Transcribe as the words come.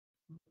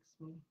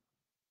Hello.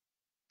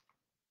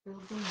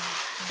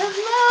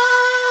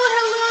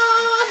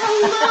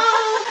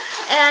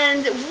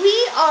 And we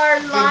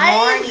are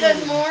live.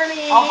 Good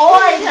morning.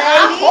 Ahoy, lady.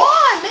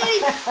 Ahoy,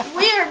 lady.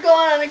 We are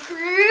going on a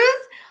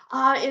cruise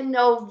in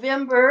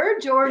November.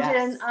 Georgia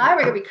and I,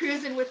 we're going to be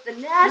cruising with the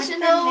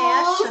Nationals.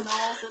 So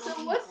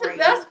what's the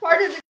best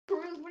part of the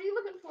cruise? What are you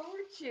looking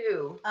forward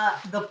to?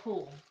 The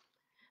pool.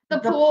 The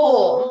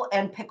pool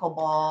and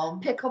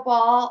pickleball.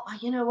 Pickleball. Oh,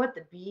 you know what?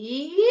 The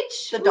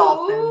beach. The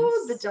dolphins.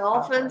 Ooh, the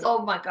dolphins.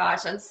 Probably. Oh my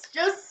gosh. I'm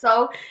just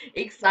so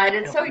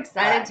excited. So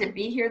excited to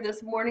be here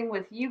this morning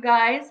with you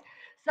guys.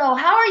 So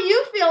how are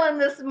you feeling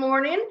this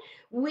morning?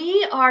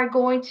 We are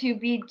going to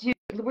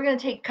we're going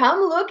to come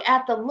look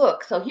at the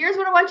look. So here's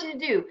what I want you to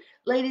do.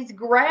 Ladies,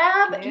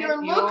 grab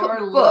your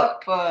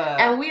lookbook.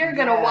 And we are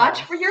going to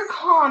watch for your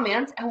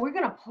comments and we're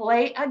going to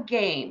play a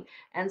game.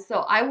 And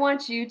so I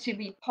want you to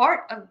be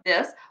part of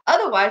this.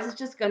 Otherwise, it's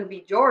just going to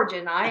be George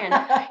and I, and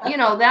you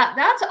know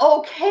that's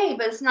okay,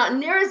 but it's not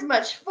near as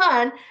much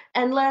fun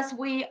unless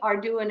we are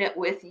doing it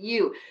with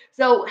you.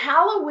 So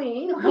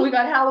Halloween, we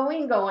got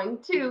Halloween going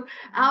too.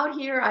 Out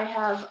here, I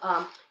have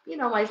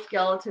my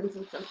skeletons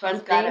and some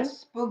fun things. Got a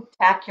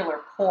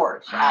spooktacular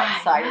porch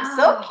outside. It's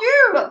so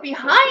cute. But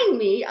behind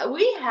me,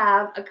 we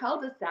have a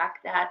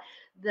cul-de-sac that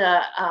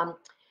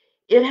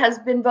it has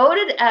been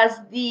voted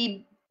as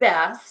the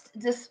best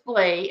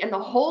display in the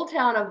whole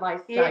town of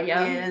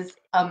Visalia. It is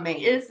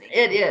amazing.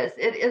 It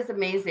is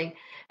amazing.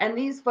 And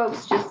these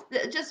folks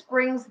it just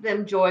brings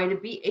them joy to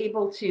be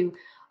able to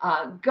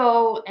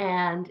go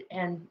and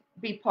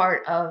be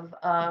part of,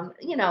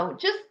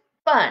 just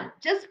fun.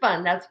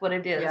 That's what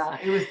it is. Yeah,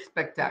 it was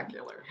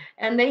spectacular.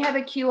 And they have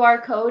a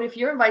QR code. If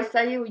you're in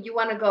Visalia, you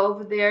want to go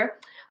over there,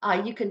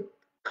 you can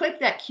click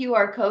that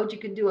QR code. You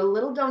can do a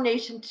little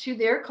donation to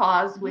their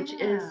cause, which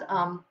is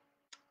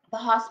the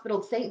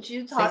hospital, St.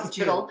 Jude's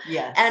Hospital.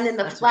 Yes, and in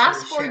the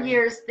last 4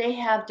 years, they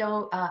have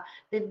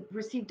they've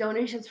received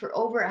donations for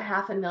over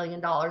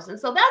 $500,000, and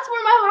so that's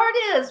where my heart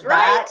is.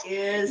 Right? That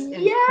is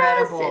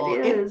incredible.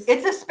 Yes, it is.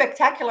 It's a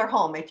spectacular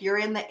home. If you're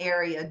in the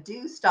area,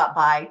 do stop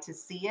by to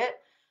see it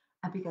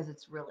because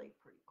it's really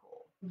pretty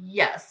cool.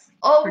 Yes.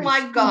 Oh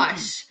my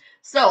gosh.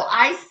 So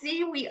I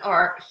see we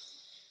are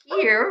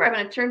here. I'm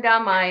going to turn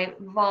down my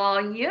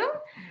volume.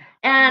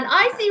 And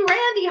I see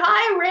Randy.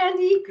 Hi,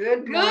 Randy.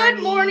 Good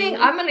morning.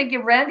 I'm going to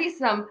give Randy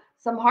some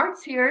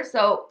hearts here.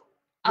 So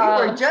we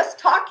were just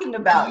talking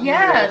about you.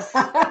 Yes,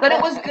 but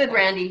it was good,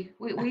 Randy.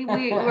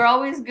 We're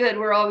always good.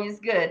 We're always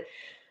good.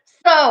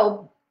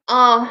 So,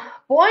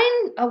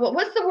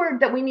 what's the word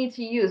that we need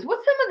to use?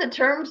 What's some of the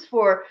terms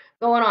for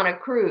going on a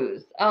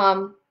cruise?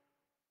 Bon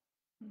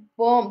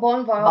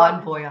voyage.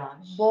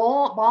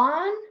 Bon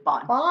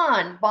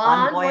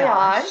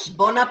voyage.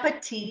 Bon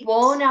appetit.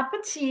 Bon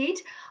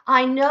appetit.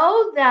 I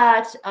know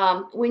that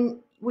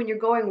when you're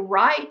going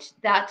right,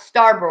 that's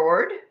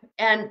starboard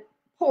and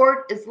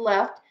port is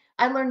left.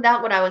 I learned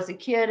that when I was a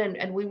kid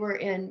and we were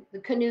in the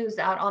canoes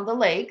out on the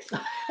lakes.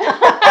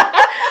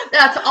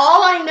 That's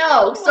all I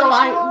know.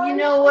 You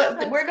know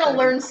what? We're going to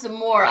learn some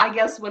more, I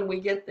guess, when we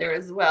get there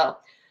as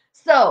well.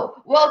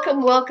 So,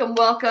 welcome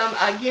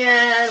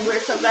again. We're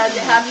so glad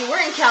to have you. We're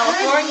in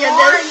California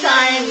this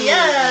time.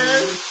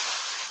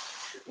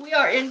 Yes. We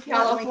are in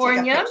California.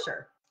 Let me take a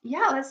picture.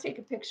 Yeah, let's take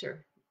a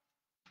picture.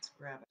 Let's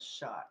grab a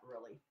shot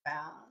really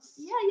fast.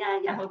 Yeah.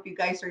 I hope you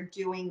guys are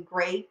doing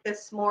great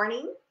this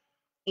morning.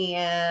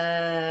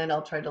 And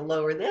I'll try to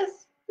lower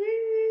this.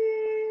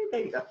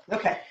 There you go.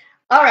 Okay.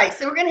 All right,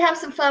 so we're going to have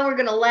some fun. We're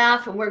going to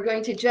laugh, and we're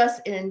going to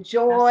just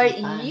enjoy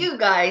you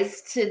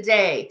guys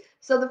today.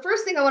 So the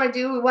first thing I want to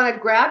do, we want to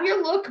grab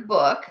your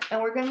lookbook, and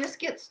we're going to just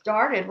get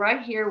started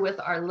right here with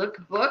our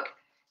lookbook.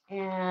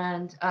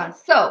 And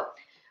this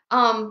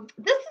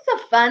is a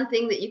fun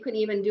thing that you can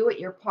even do at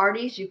your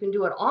parties. You can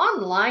do it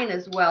online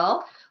as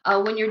well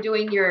when you're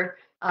doing your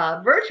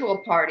virtual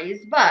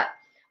parties. But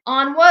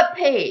on what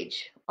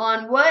page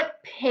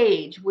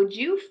would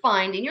you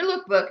find in your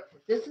lookbook?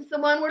 This is the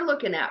one we're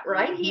looking at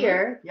right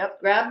here. Yep.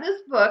 Grab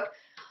this book.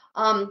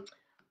 On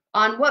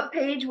what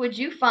page would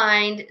you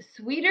find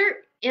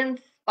Sweeter in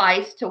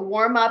Spice to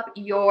warm up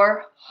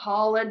your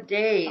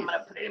holidays? I'm going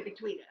to put it in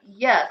between it.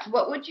 Yes.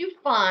 What would you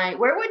find?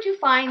 Where would you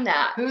find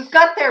that? Who's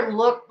got their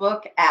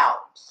lookbook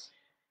out?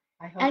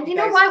 And you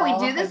know why we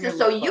do this is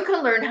so you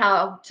can learn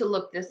how to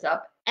look this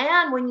up.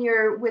 And when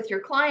you're with your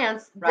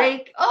clients,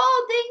 thank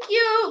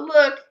you.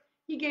 Look.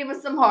 He gave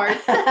us some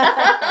hearts.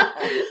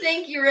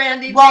 Thank you,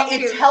 Randy. Well,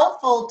 it's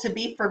helpful to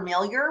be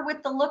familiar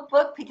with the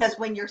lookbook because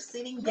when you're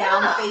sitting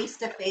down face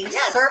to face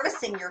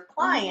servicing your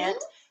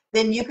client,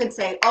 then you can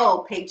say,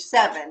 oh, page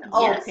 7,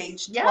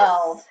 page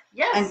 12,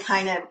 and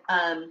kind of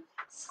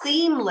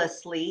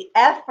seamlessly,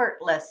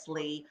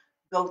 effortlessly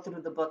go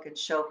through the book and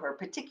show her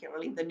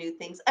particularly the new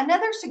things.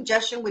 Another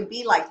suggestion would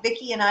be like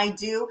Vicki and I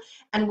do,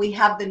 and we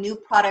have the new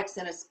products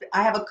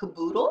I have a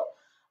caboodle.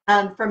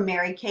 From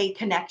Mary Kay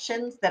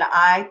Connections that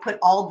I put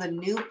all the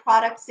new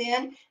products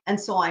in. And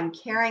so I'm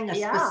carrying a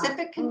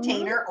specific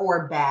container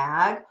or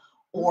bag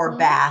or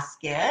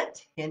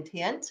basket,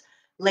 hint,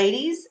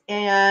 ladies,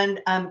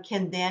 and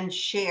can then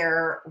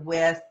share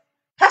with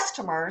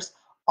customers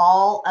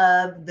all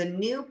of the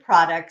new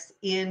products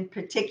in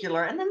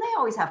particular. And then they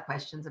always have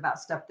questions about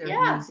stuff they're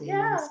using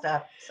and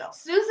stuff. So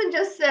Susan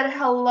just said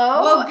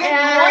hello. Well, good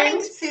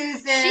morning,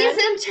 Susan. She's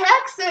in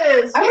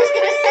Texas. I was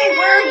going to say,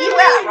 where are you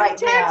at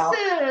right now?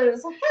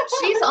 Texas.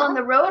 She's on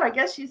the road. I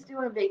guess she's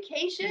doing a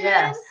vacation.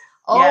 Yes.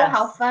 Oh, yes.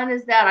 How fun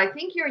is that? I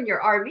think you're in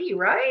your RV,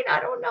 right? I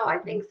don't know. I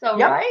think so,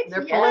 Yep. right?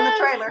 They're pulling the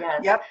trailer.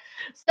 Yes. Yep.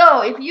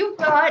 So if you've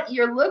got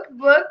your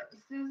lookbook,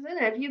 Susan,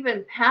 and if you've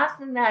been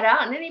passing that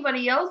out, and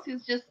anybody else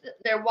who's just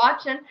there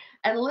watching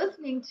and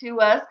listening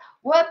to us,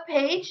 what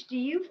page do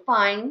you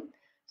find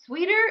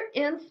Sweeter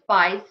in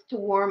Spice to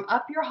warm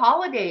up your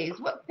holidays?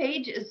 What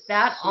page is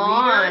that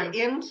on?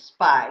 Sweeter in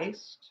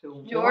Spice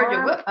to Georgia,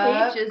 warm what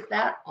page is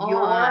that on?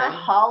 Your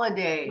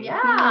holiday.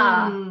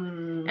 Yeah.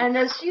 And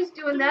as she's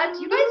doing that,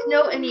 do you guys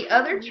know any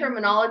other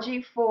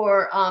terminology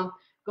for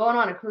going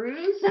on a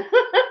cruise?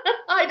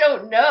 I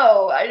don't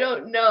know.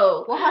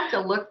 We'll have to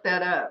look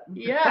that up.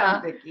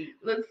 Yeah. Vicki,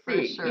 let's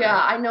see. Sure. Yeah,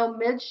 I know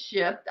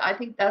midship. I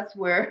think that's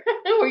where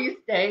where you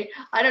stay.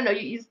 I don't know.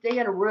 You stay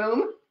in a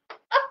room.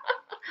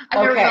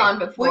 I've never gone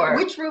before.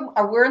 Which room?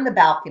 We're in the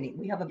balcony.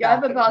 We have a balcony. I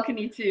have a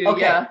balcony too.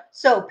 Okay. Yeah.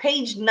 So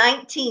page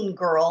 19,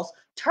 girls,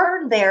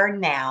 turn there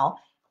now,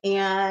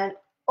 and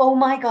oh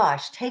my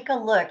gosh, take a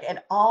look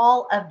at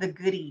all of the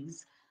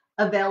goodies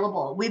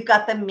available. We've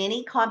got the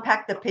mini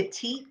compact, the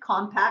petite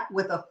compact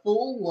with a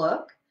full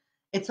look.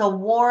 It's a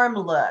warm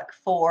look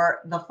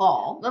for the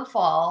fall.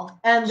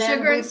 And then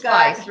sugar and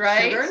spice,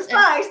 right? Sugar and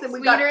spice. Then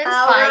we've got Sweeter and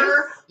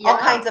powder, spice. all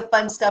kinds of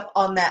fun stuff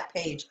on that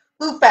page.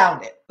 Who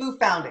found it?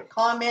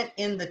 Comment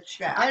in the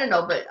chat. I don't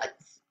know, but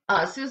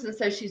Susan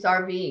says she's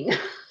RVing.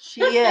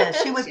 She is.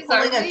 She was She's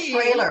pulling RVing. a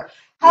trailer.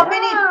 How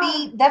many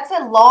feet? That's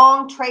a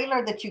long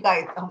trailer that you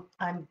guys.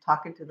 I'm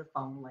talking to the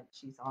phone like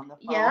she's on the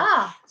phone.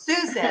 Yeah.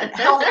 Susan,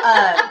 tell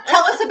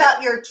us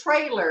about your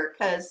trailer,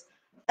 because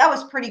that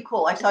was pretty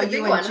cool. I saw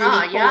you and Judy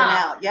pulling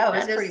out. Yeah, it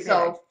was pretty big.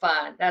 So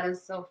fun. That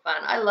is so fun.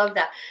 I love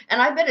that.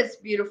 And I bet it's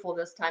beautiful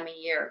this time of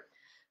year.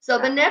 So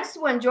the next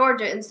one,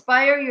 Georgia,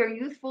 inspire your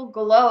youthful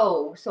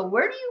glow. So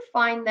where do you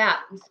find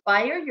that?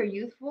 Inspire your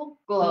youthful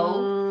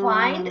glow.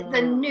 Find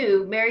the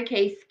new Mary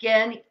Kay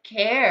Skin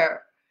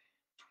Care.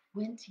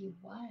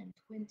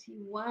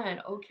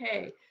 21.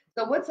 Okay.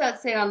 So what's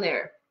that say on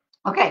there?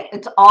 Okay,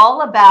 it's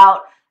all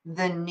about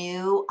the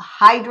new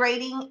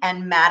hydrating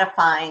and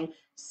mattifying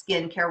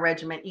skincare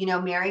regimen. You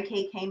know, Mary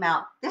Kay came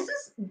out. This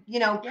is,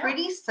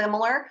 pretty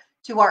similar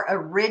to our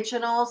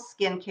original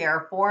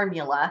skincare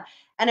formula,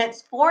 and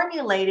it's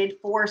formulated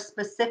for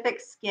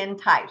specific skin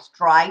types,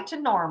 dry to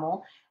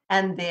normal,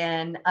 and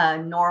then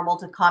normal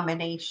to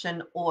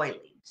combination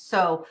oily.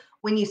 So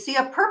when you see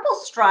a purple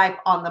stripe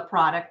on the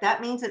product, that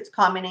means it's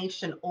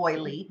combination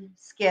oily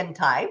skin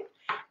type.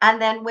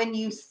 And then when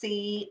you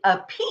see a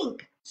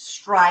pink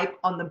stripe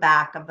on the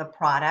back of the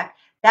product,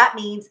 that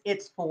means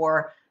it's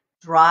for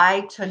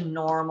dry to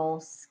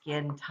normal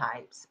skin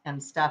types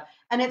and stuff.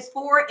 And it's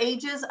for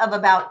ages of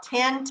about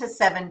 10 to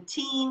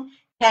 17.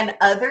 Can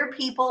other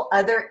people,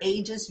 other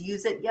ages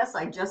use it? Yes,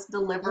 I just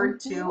delivered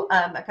to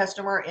a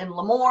customer in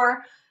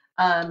Lemoore,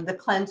 the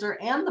cleanser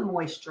and the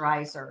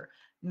moisturizer,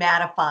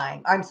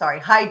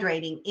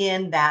 hydrating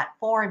in that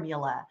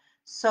formula.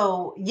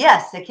 So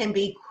yes, it can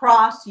be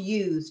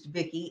cross-used,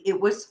 Vicki. It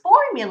was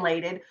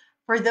formulated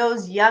for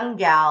those young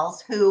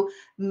gals who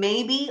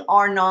maybe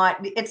are not,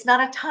 it's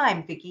not a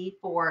time, Vicki,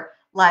 for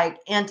like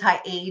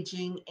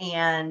anti-aging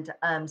and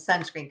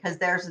sunscreen, because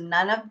there's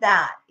none of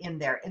that in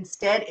there.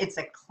 Instead, it's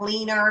a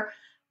cleaner,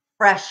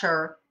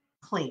 fresher,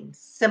 clean,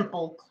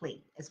 simple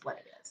clean is what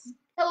it is.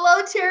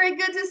 Hello, Terry.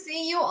 Good to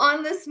see you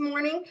on this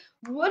morning.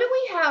 What do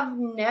we have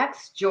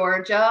next,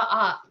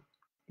 Georgia?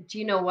 Do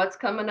you know what's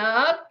coming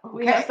up? Okay.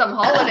 We have some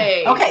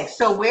holidays. Okay,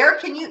 so where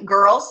can you,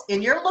 girls,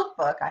 in your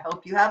lookbook, I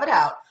hope you have it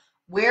out,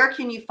 where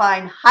can you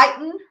find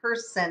Heighten Her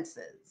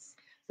Senses?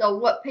 So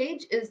what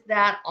page is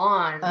that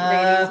on,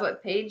 ladies?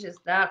 What page is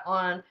that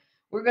on?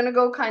 We're going to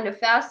go kind of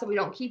fast so we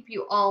don't keep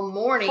you all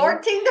morning.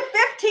 14 to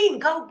 15.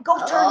 Go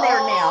turn there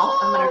now.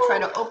 I'm going to try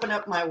to open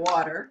up my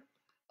water.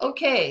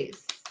 Okay,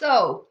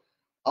 so,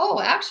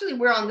 actually,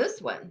 we're on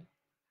this one.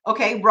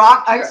 Okay,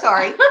 rock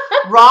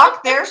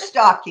their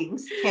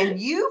stockings. Can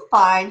you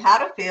find how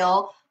to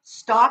fill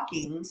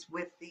stockings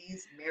with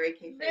these Mary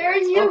Kay favorites? There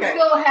you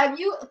go. Have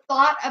you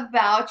thought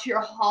about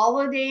your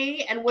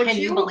holiday and what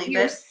you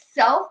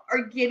yourself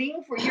are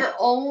getting for your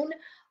own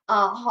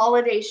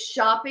holiday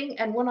shopping?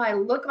 And when I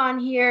look on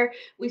here,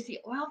 we see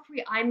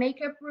oil-free eye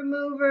makeup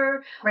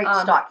remover. Great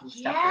stocking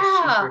stuff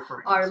that she's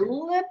referring our to.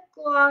 lip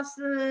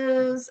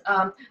glosses.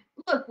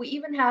 Look, we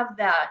even have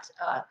that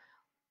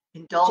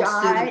Indulge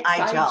Soothing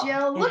Eye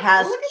Gel. It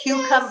has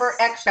cucumber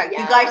extract.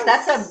 Yes. You guys,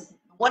 that's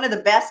one of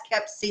the best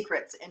kept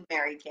secrets in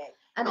Mary Kay.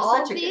 And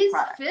all these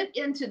fit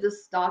into the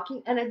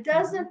stocking, and it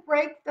doesn't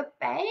break the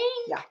bank.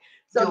 Yeah.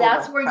 So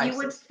that's where you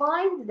would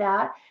find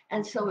that.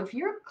 And so if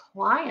your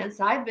clients,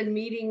 I've been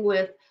meeting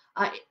with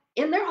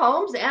in their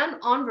homes and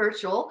on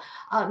virtual,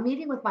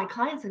 meeting with my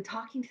clients and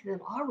talking to them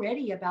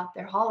already about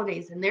their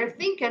holidays. And they're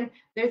thinking,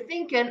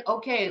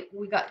 okay,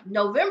 we got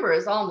November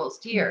is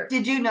almost here.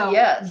 Did you know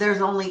Yes.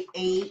 there's only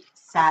 8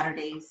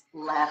 Saturdays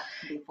left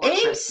before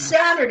 8 Christmas?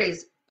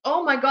 Saturdays.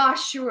 Oh my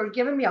gosh, you were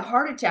giving me a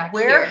heart attack.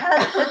 Where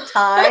has the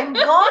time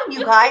gone,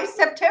 you guys?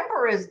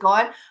 September is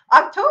gone.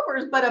 October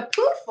is but a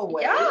poof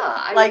away. Yeah,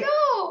 I like,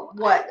 know.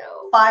 What? I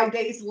know. 5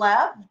 days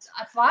left?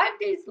 5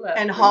 days left.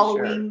 And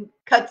Halloween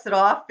cuts it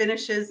off,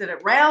 finishes it,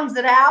 it rounds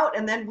it out,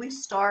 and then we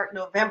start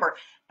November.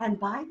 And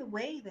by the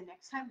way, the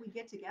next time we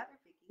get together,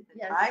 Vicki,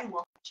 the time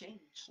will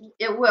change.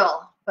 It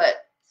will,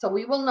 but so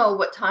we will know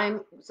what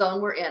time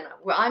zone we're in.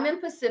 Well, I'm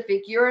in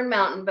Pacific, you're in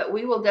Mountain, but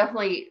we will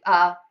definitely,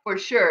 for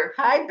sure.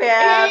 Hi,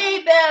 Bev. Hey,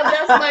 Bev,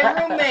 that's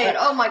my roommate.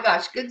 Oh my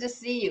gosh, good to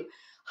see you.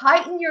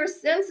 Heighten your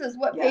senses.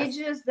 What page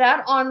is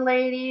that on,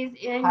 ladies?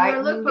 In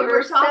your lookbook,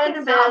 we're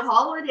talking about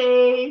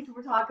holidays.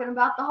 We're talking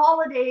about the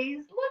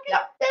holidays. Look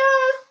at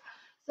this.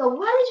 So,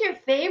 what is your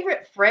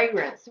favorite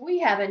fragrance? We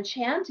have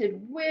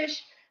Enchanted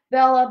Wish,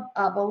 Bella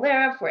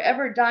Bolera,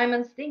 Forever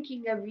Diamonds,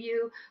 Thinking of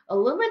You.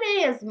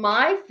 Illuminae is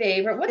my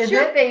favorite. What's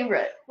your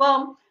favorite?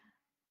 Well,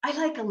 I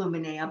like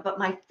Illuminae, but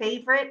my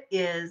favorite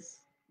is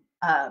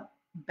Bella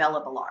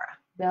Bolera.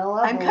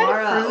 Bella I'm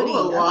kind of fruity. Ooh,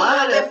 a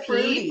lot of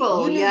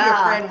people. You knew your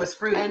friend was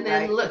fruity, and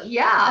then right? look,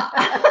 yeah.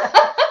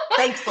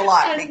 Thanks a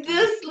lot, And Vicki.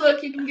 this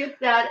look, you can get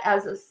that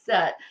as a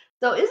set.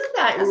 So isn't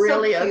that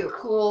really a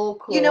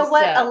cool You know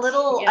what? set? A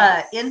little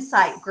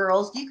insight,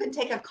 girls. You can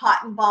take a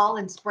cotton ball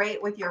and spray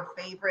it with your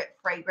favorite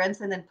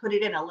fragrance and then put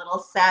it in a little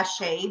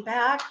sachet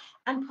bag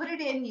and put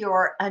it in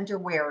your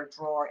underwear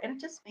drawer. And it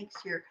just makes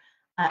your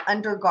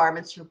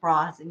undergarments, your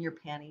bras, and your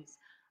panties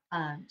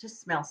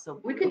just smell so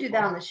beautiful. We could do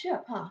that on the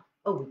ship, huh?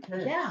 Oh, we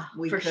could. Yeah,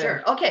 we could.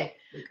 Sure. Okay.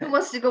 Who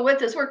wants to go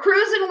with us? We're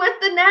cruising with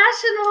the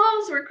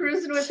Nationals. We're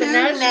cruising with the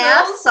Nationals.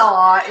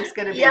 Nassau. It's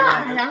going to be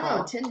wonderful. I don't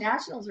know, 10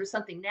 Nationals or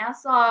something.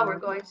 Nassau. We're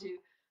going to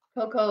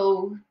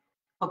Coco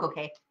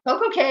Cay.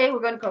 We're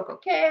going to Coco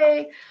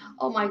Cay.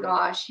 Oh my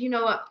gosh. You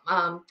know what?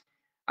 All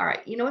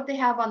right. You know what they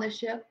have on the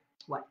ship?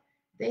 What?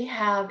 They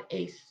have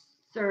a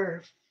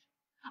surf.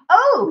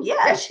 Oh, yes.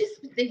 Yeah,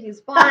 she's thinking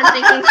spawn,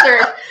 thinking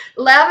surf.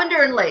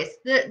 Lavender and Lace.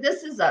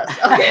 This is us.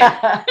 Okay.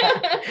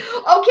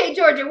 Okay,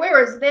 Georgia,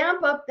 where is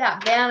Vamp Up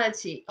That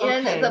Vanity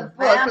in the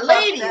book?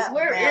 Ladies,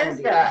 where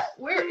is that?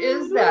 Where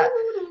is that?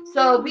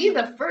 So be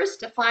the first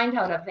to find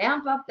how to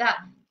vamp up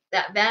that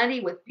vanity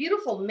with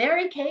beautiful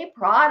Mary Kay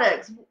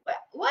products.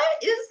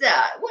 What is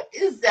that? What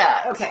is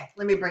that? Okay,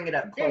 let me bring it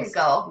up. There you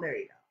go. There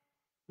you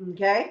go.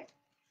 Okay.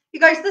 You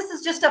guys, this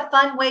is just a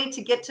fun way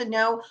to get to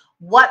know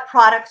what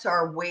products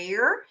are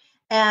where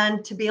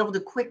and to be able to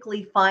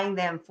quickly find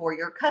them for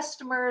your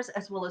customers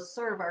as well as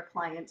serve our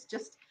clients.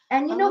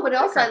 And you know what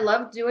else I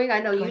love doing? I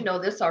know you know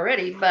this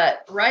already,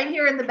 but right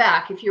here in the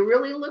back, if you're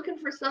really looking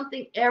for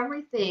something,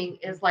 everything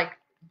is like,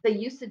 they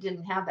used to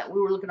didn't have that. We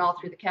were looking all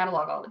through the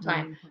catalog all the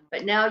time,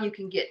 but now you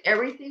can get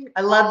everything.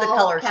 I love the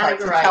color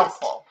charts. It's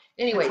helpful.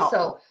 Anyway,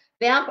 so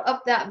Vamp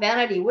Up That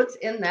Vanity. What's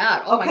in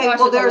that? Oh my gosh,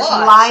 well, there's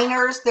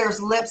liners, there's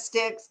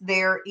lipsticks,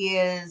 there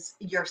is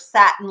your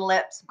satin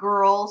lips,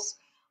 girls.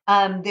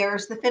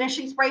 There's the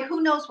finishing spray.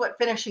 Who knows what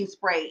finishing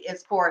spray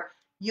is for?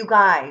 You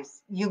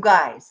guys,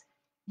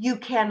 you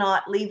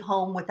cannot leave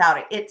home without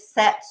it. It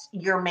sets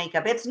your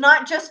makeup. It's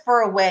not just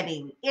for a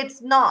wedding.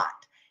 It's not.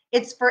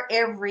 It's for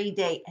every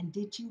day. And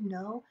did you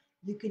know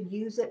you can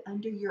use it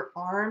under your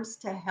arms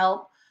to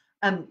help?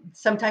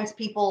 Sometimes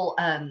people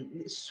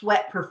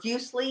sweat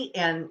profusely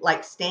and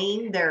like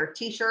stain their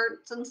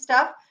t-shirts and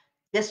stuff.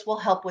 This will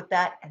help with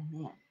that. And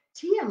then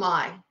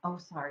TMI. Oh,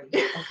 sorry.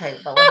 Okay,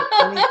 but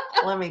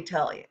let me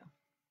tell you,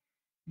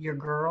 your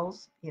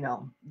girls,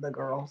 the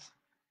girls,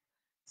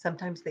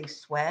 sometimes they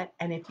sweat,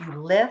 and if you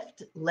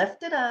lift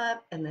it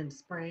up and then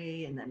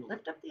spray, and then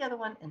lift up the other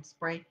one and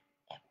spray, it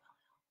will help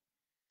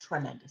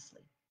tremendously.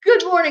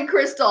 Good morning,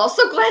 Crystal.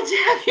 So glad to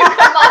have you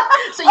come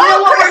on. So you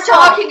know what Crystal.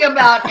 We're talking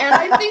about, and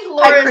I think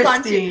Laura's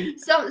on too.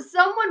 So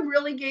someone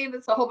really gave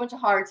us a whole bunch of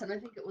hearts, and I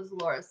think it was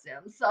Laura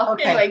Sims. So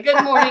anyway,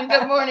 good morning,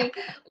 good morning.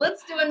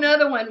 Let's do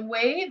another one.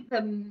 Wave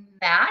the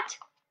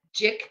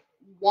Magic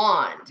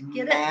Wand.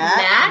 Get it?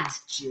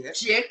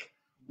 Magic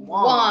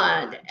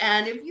Wand.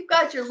 And if you've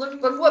got your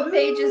lookbook, what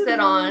page is it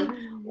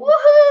on?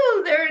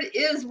 Woohoo! There it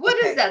is. What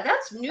is that?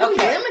 That's new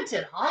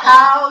limited,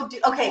 huh?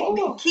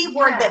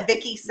 Keyword that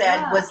Vicki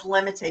said was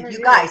limited.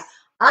 You guys,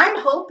 I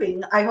hope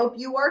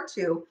you are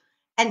too.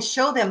 And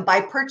show them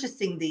by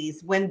purchasing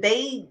these. When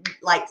they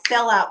like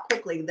sell out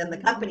quickly, then the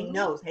company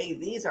knows, hey,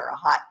 these are a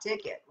hot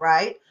ticket,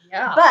 right?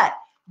 Yeah. But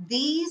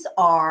these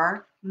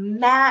are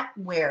matte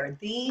wear.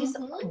 These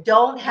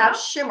don't have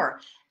shimmer.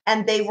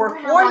 And they were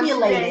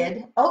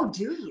formulated. Oh,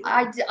 do you?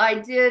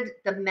 I did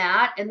the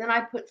matte, and then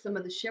I put some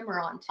of the shimmer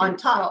on too. On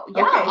top.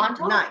 So, on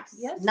top. Nice.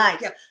 Yes. Nice.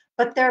 Yep.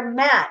 But they're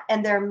matte,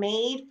 and they're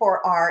made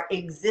for our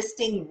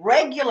existing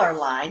regular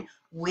line,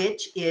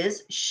 which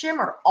is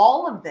shimmer.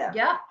 All of them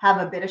have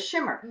a bit of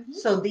shimmer.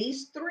 So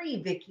these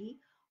three, Vicki,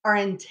 are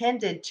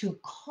intended to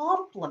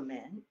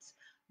complement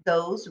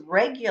those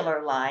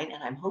regular line,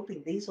 and I'm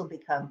hoping these will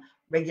become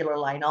regular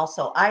line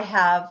also. I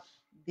have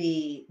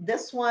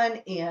this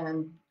one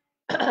in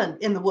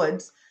in the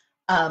woods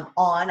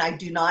on. I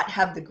do not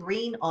have the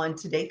green on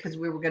today because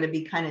we were going to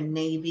be kind of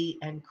navy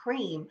and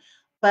cream,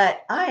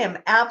 but I am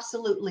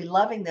absolutely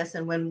loving this.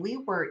 And when we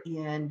were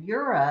in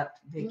Europe,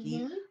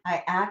 Vicki,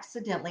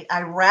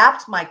 I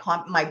wrapped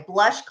my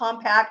blush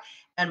compact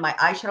and my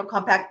eyeshadow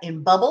compact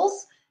in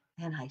bubbles,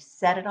 and I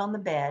set it on the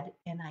bed,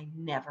 and I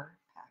never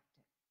packed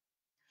it.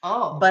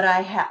 Oh, but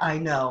I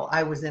know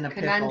I was in a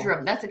conundrum.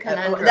 Pickle. That's a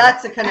conundrum.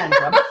 That's a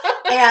conundrum.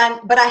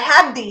 But I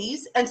had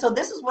these, and so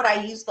this is what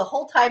I used the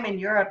whole time in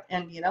Europe.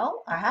 And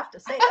I have to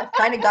say, I've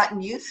kind of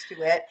gotten used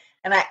to it,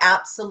 and I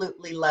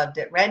absolutely loved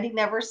it. Randy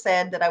never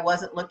said that I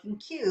wasn't looking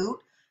cute,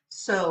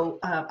 so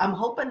I'm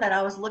hoping that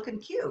I was looking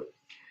cute.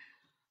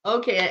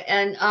 Okay,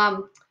 and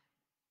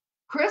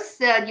Chris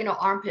said,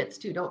 armpits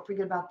too. Don't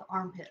forget about the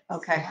armpits.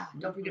 Okay. Yeah,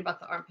 don't forget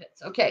about the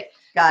armpits. Okay.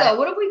 Got it.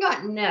 What have we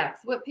got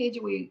next? What page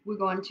are we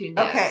going to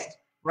next? Okay,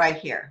 right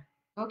here.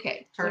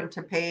 Okay. Turn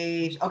to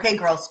page. Okay,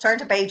 girls, turn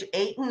to page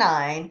 8 and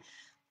 9.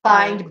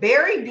 Find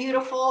Very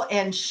Beautiful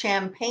and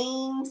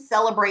Champagne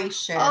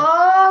Celebration.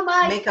 Oh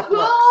my makeup gosh.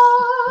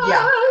 looks.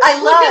 Yeah,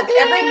 I love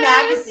every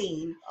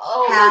magazine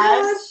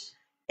has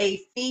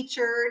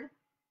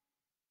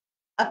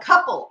a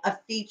couple of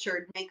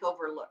featured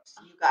makeover looks,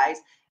 you guys.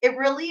 It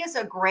really is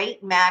a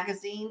great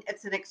magazine.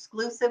 It's an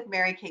exclusive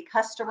Mary Kay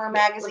customer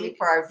magazine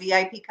for our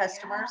VIP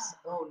customers.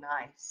 Yeah. Oh,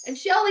 nice. And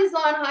Shelly's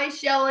on. Hi,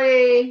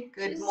 Shelly.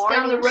 Good She's morning,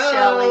 down the road.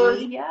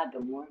 Shelly. Yeah,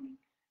 good morning.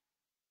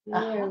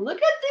 There.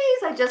 Look at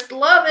these. I just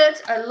love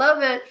it. I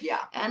love it.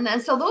 Yeah. And then,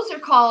 so those are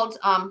called,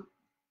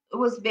 it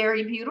was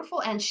Very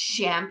Beautiful and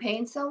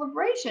Champagne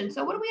Celebration.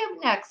 So what do we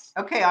have next?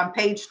 Okay, on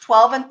page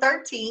 12 and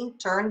 13,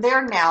 turn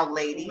there now,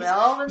 ladies.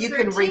 12 and you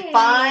 13. Can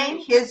refine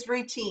his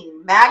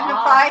routine,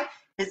 magnify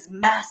his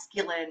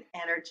masculine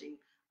energy.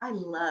 I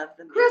love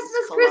the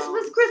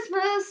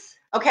Christmas.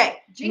 Okay,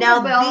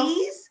 Jingle bells.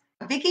 These,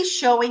 Vicki's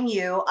showing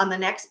you on the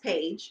next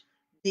page,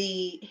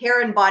 the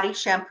hair and body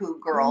shampoo,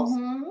 girls.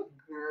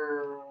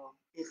 Girl,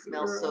 it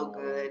smells so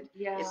good.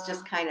 Yeah. It's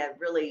just kind of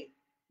really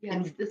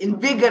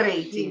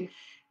invigorating.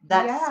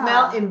 That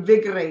smell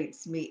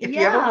invigorates me. If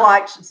you ever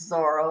watch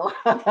Zorro,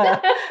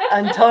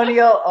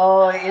 Antonio,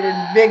 it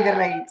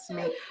invigorates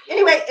me.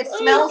 Anyway, it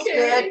smells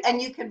good,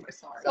 and you can.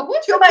 Sorry, so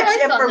what's too much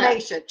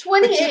information.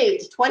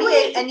 28.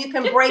 28, and you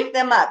can break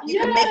them up.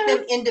 You can make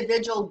them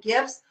individual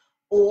gifts,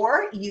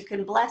 or you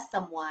can bless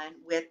someone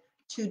with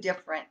 2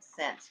 different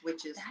scents,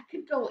 which is that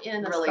could go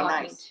in really a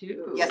stocking nice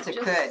too. Yes, it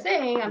could.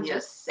 I'm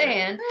just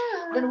saying.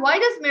 Then why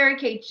does Mary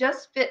Kay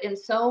just fit in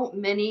so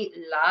many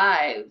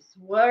lives?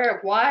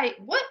 Why?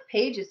 What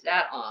page is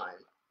that on?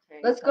 Okay,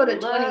 let's go to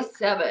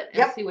 27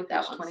 and see what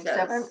that one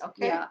 27 says.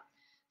 Okay. Yeah.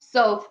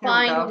 So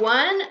find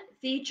one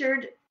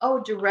featured. Oh,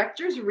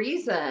 director's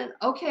reason.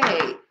 Okay.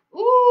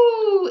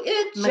 Ooh,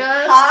 it just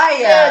fits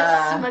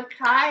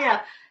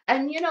Micaiah.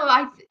 And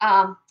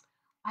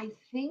I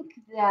think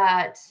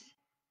that.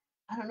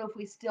 I don't know if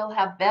we still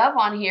have Bev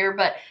on here,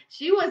 but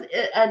she was,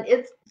 and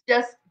it's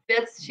just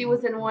fits. She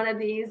was in one of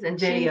these, and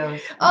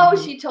videos.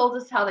 She told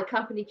us how the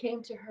company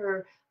came to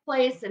her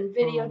place and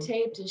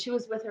videotaped, and she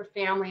was with her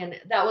family, and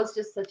that was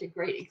just such a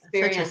great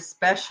experience. Such a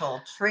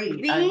special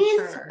treat.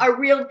 These are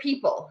real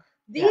people.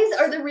 These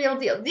are the real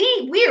deal.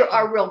 We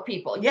are real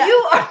people. Yes.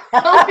 You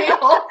are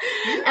real.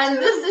 And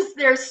this is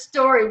their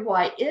story,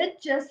 why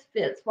it just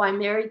fits, why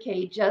Mary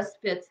Kay just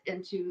fits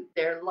into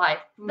their life.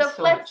 The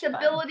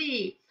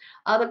flexibility,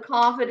 the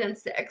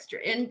confidence, the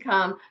extra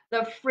income,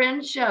 the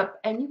friendship,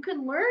 and you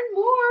can learn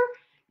more.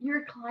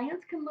 Your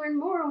clients can learn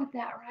more with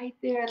that right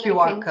there. And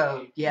QR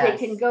code, yes. They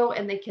can go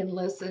and they can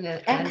listen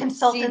and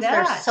consultants. See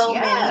that. There's so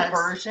many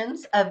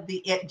versions of the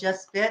It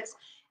Just Fits,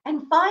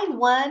 and find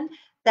one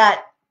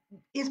that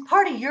is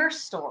part of your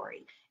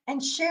story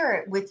and share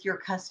it with your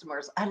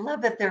customers. I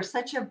love that there's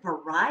such a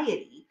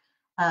variety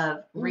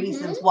of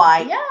reasons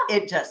why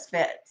it just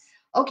fits.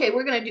 Okay,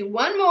 we're going to do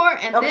one more,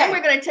 and then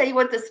we're going to tell you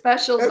what the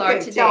specials are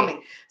today. Tell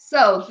me.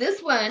 So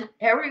this one,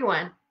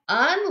 everyone,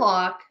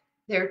 unlock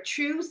their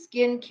true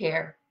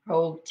skincare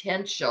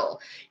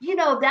potential.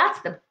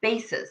 That's the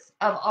basis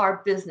of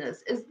our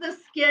business, is the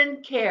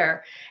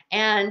skincare.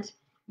 And,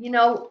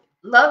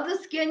 love the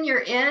skin you're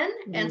in,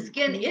 and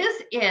skin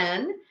is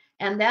in.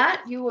 And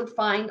that you would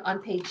find on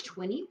page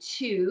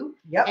 22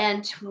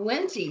 and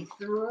 23.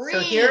 So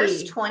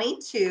here's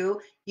 22.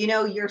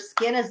 Your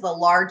skin is the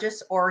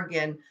largest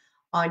organ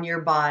on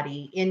your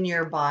body, in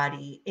your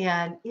body,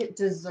 and it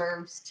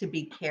deserves to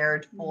be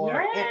cared for.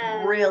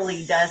 Yes. It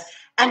really does.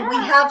 And we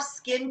have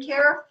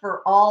skincare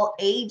for all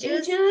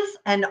ages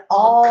and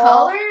all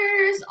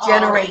colors,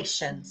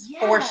 generations,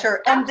 for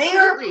sure. And they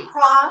are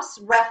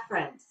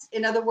cross-referenced.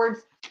 In other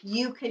words,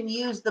 you can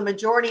use the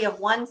majority of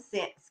one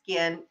skin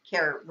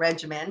care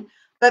regimen,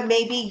 but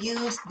maybe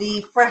use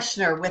the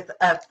freshener with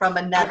from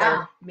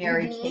another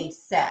Mary Kay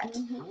set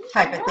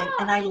type of thing.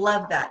 And I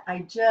love that. I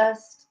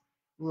just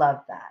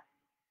love that.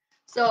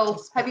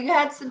 So have you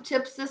had some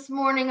tips this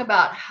morning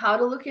about how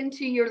to look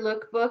into your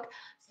lookbook?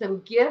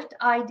 some gift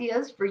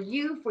ideas for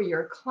you, for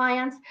your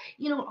clients.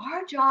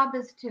 Our job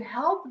is to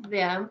help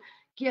them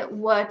get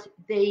what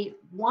they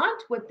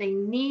want, what they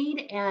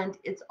need, and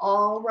it's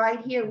all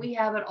right here. We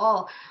have it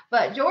all.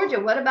 But Georgia,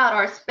 what about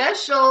our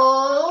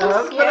specials?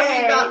 Okay. What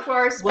have we got for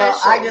our specials? Well,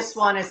 I just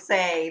want to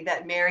say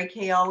that Mary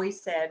Kay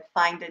always said,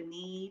 find a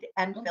need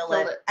and fill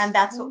it. And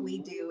that's what we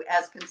do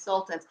as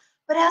consultants.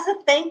 But as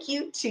a thank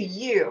you to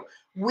you,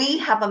 we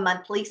have a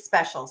monthly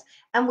specials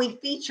and we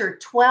feature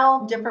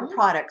 12 different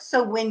products.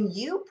 So when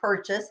you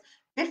purchase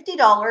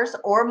 $50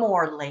 or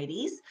more,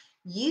 ladies,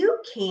 you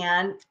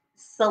can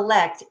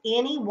select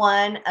any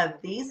one of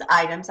these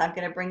items. I'm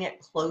going to bring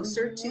it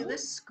closer to the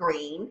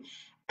screen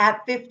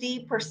at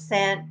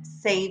 50%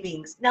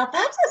 savings. Now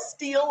that's a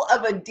steal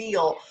of a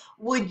deal.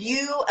 Would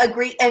you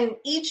agree? And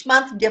each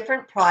month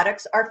different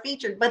products are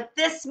featured. But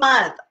this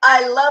month,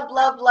 I love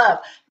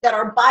that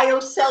our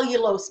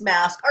biocellulose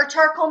mask, our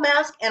charcoal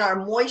mask, and our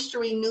moisture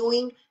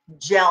renewing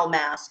gel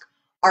mask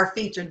are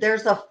featured.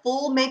 There's a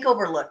full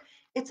makeover look.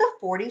 It's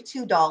a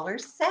 $42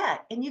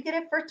 set and you get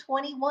it for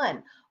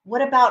 $21.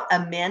 What about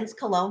a men's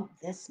cologne?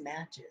 This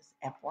matches,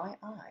 FYI,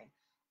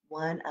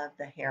 one of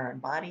the hair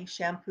and body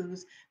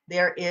shampoos.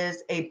 There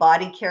is a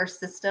body care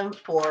system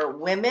for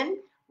women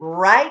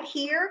right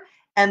here,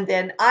 and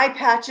then eye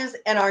patches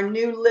and our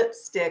new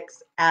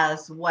lipsticks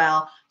as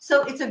well.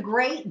 So it's a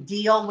great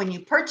deal. When you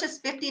purchase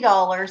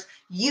 $50,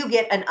 you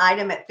get an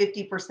item at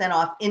 50%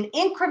 off in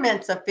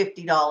increments of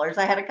 $50.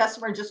 I had a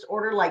customer just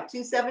order like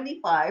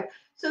 $275,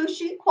 so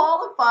she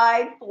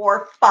qualified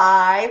for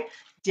 5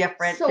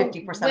 different 50% off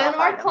items. When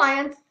our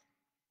clients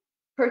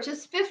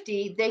purchase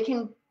 50, they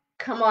can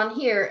come on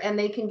here and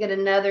they can get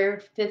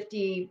another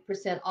 50%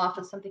 off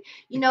of something.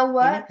 You know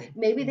what?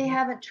 Maybe they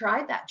haven't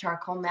tried that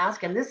charcoal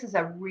mask, and this is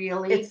a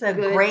really it's a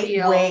good great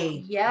deal.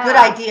 way. Yeah. Good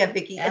idea,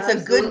 Vicki.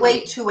 Absolutely. It's a good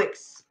way to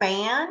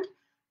expand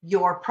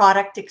your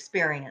product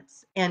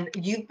experience. And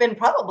you've been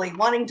probably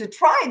wanting to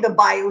try the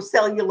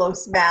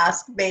biocellulose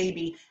mask,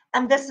 maybe,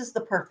 and this is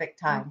the perfect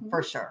time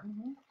for sure.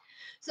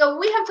 So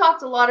we have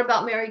talked a lot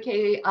about Mary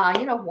Kay,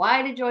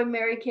 why to join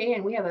Mary Kay,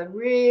 and we have a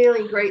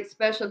really great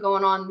special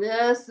going on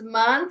this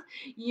month.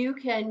 You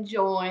can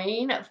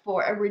join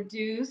for a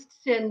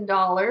reduced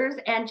 $10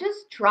 and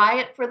just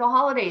try it for the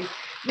holidays.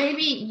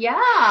 Maybe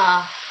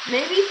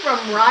from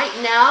right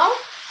now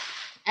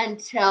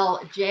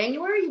until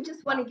January, you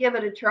just want to give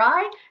it a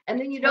try, and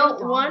then you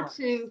don't want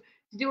to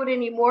do it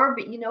anymore.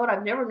 But you know what?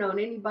 I've never known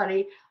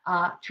anybody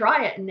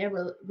try it and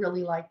never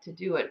really like to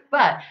do it.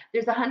 But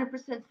there's a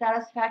 100%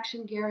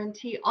 satisfaction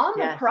guarantee on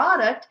the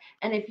product,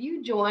 and if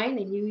you join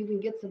and you even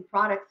get some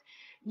products,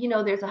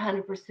 there's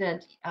 100%,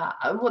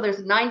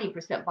 there's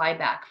 90%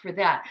 buyback for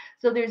that.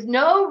 So there's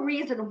no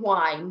reason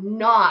why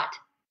not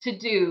to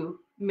do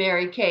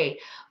Mary Kay.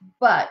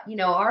 But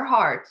our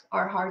hearts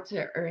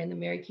are in the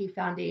Mary Kay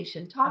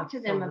Foundation. Talk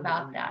to them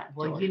about that.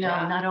 Well, Georgia.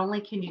 Not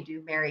only can you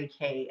do Mary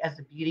Kay as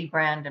a beauty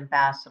brand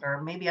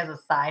ambassador, maybe as a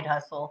side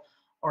hustle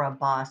or a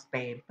boss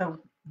babe, but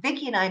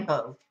Vicki and I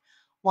both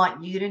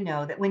want you to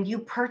know that when you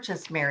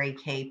purchase Mary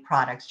Kay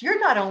products, you're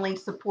not only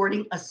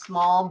supporting a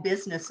small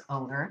business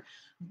owner,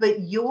 but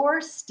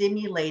you're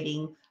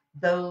stimulating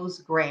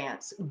those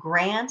grants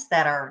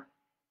that are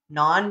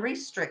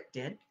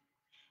non-restricted,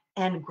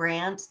 and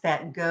grants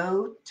that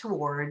go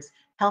towards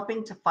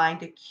helping to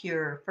find a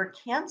cure for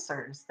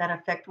cancers that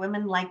affect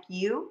women like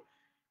you,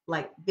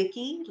 like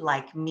Vicki,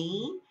 like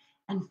me,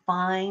 and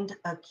find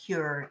a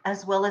cure,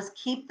 as well as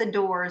keep the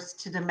doors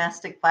to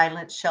domestic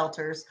violence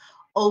shelters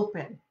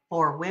open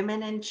for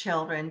women and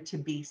children to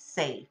be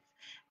safe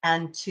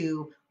and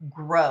to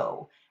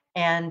grow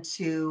and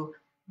to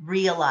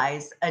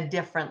realize a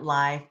different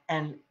life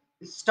and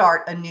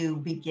start a new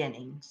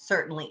beginning,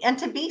 certainly, and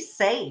to be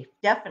safe,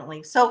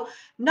 definitely. So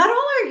not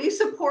only are you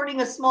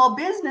supporting a small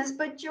business,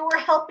 but you're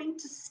helping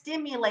to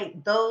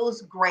stimulate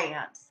those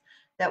grants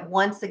that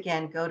once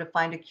again go to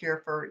find a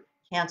cure for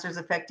cancers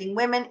affecting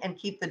women and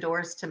keep the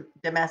doors to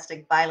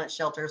domestic violence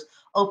shelters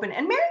open.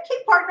 And Mary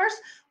Kay partners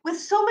with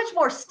so much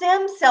more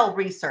stem cell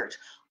research,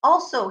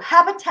 also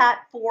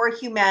Habitat for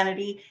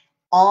Humanity,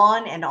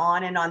 on and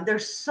on and on.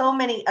 There's so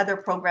many other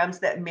programs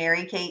that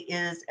Mary Kay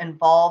is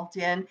involved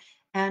in,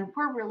 and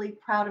we're really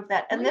proud of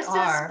that. And this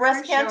is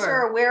Breast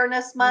Cancer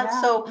Awareness Month.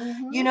 So,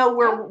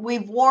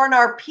 we've worn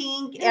our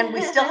pink and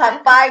we still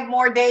have 5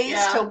 more days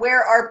to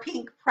wear our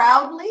pink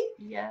proudly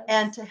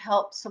and to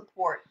help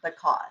support the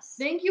cause.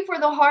 Thank you for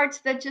the hearts.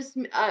 That just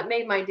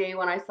made my day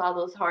when I saw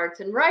those hearts.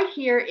 And right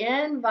here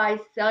in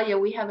Visalia,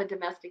 we have a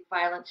domestic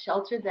violence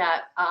shelter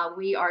that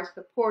we are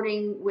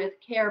supporting with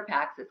care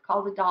packs. It's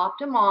called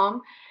Adopt a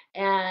Mom.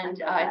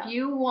 And if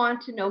you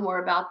want to know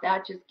more about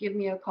that, just give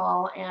me a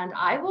call, and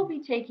I will be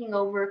taking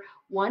over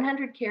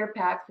 100 care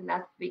packs, and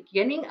that's the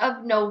beginning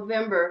of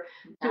November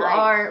to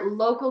our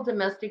local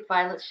domestic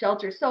violence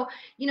shelter. So,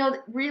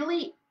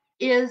 really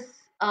is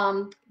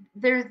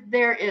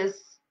there is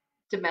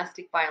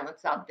domestic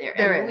violence out there,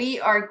 There and is. we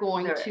are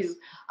going There to is.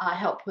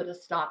 help put a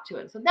stop to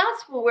it. So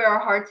that's where our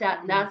heart's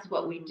at, and that's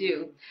what we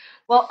do.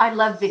 Well, I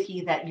love,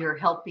 Vicki, that you're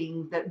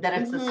helping, that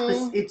it's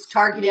it's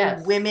targeting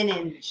Yes. women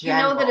in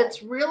general. You know that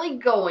it's really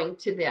going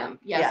to them.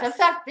 Yes. Yes. In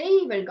fact, they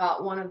even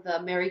got one of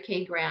the Mary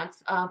Kay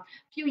grants a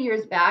few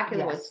years back, and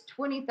Yes. it was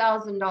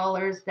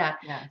 $20,000 that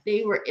Yes.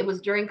 it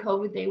was during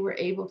COVID, they were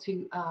able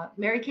to,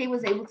 Mary Kay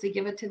was able to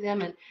give it to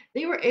them, and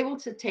they were able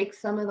to take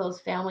some of those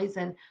families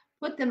and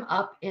put them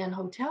up in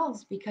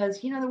hotels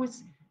because, there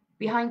was,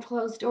 behind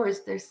closed doors,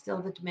 there's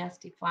still the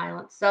domestic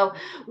violence. So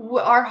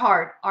our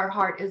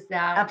heart is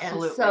that.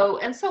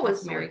 Absolutely. And so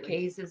is Mary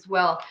Kay's as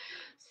well.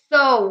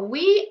 So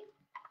we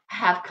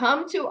have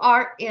come to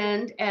our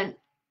end, and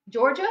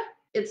Georgia,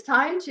 it's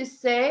time to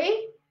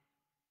say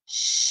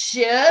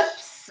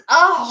ships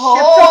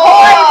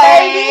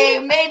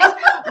ahoy, baby.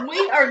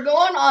 We are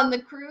going on the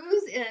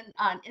cruise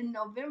in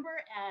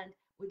November, and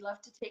we'd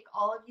love to take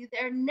all of you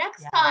there.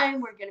 Next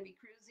time, we're going to be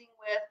cruising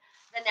with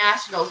the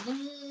Nationals.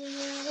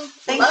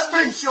 Thanks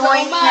for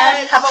joining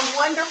us. Have a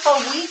wonderful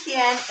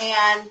weekend,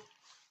 and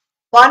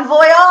bon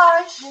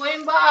voyage.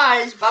 Bon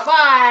voyage.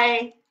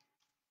 Bye-bye.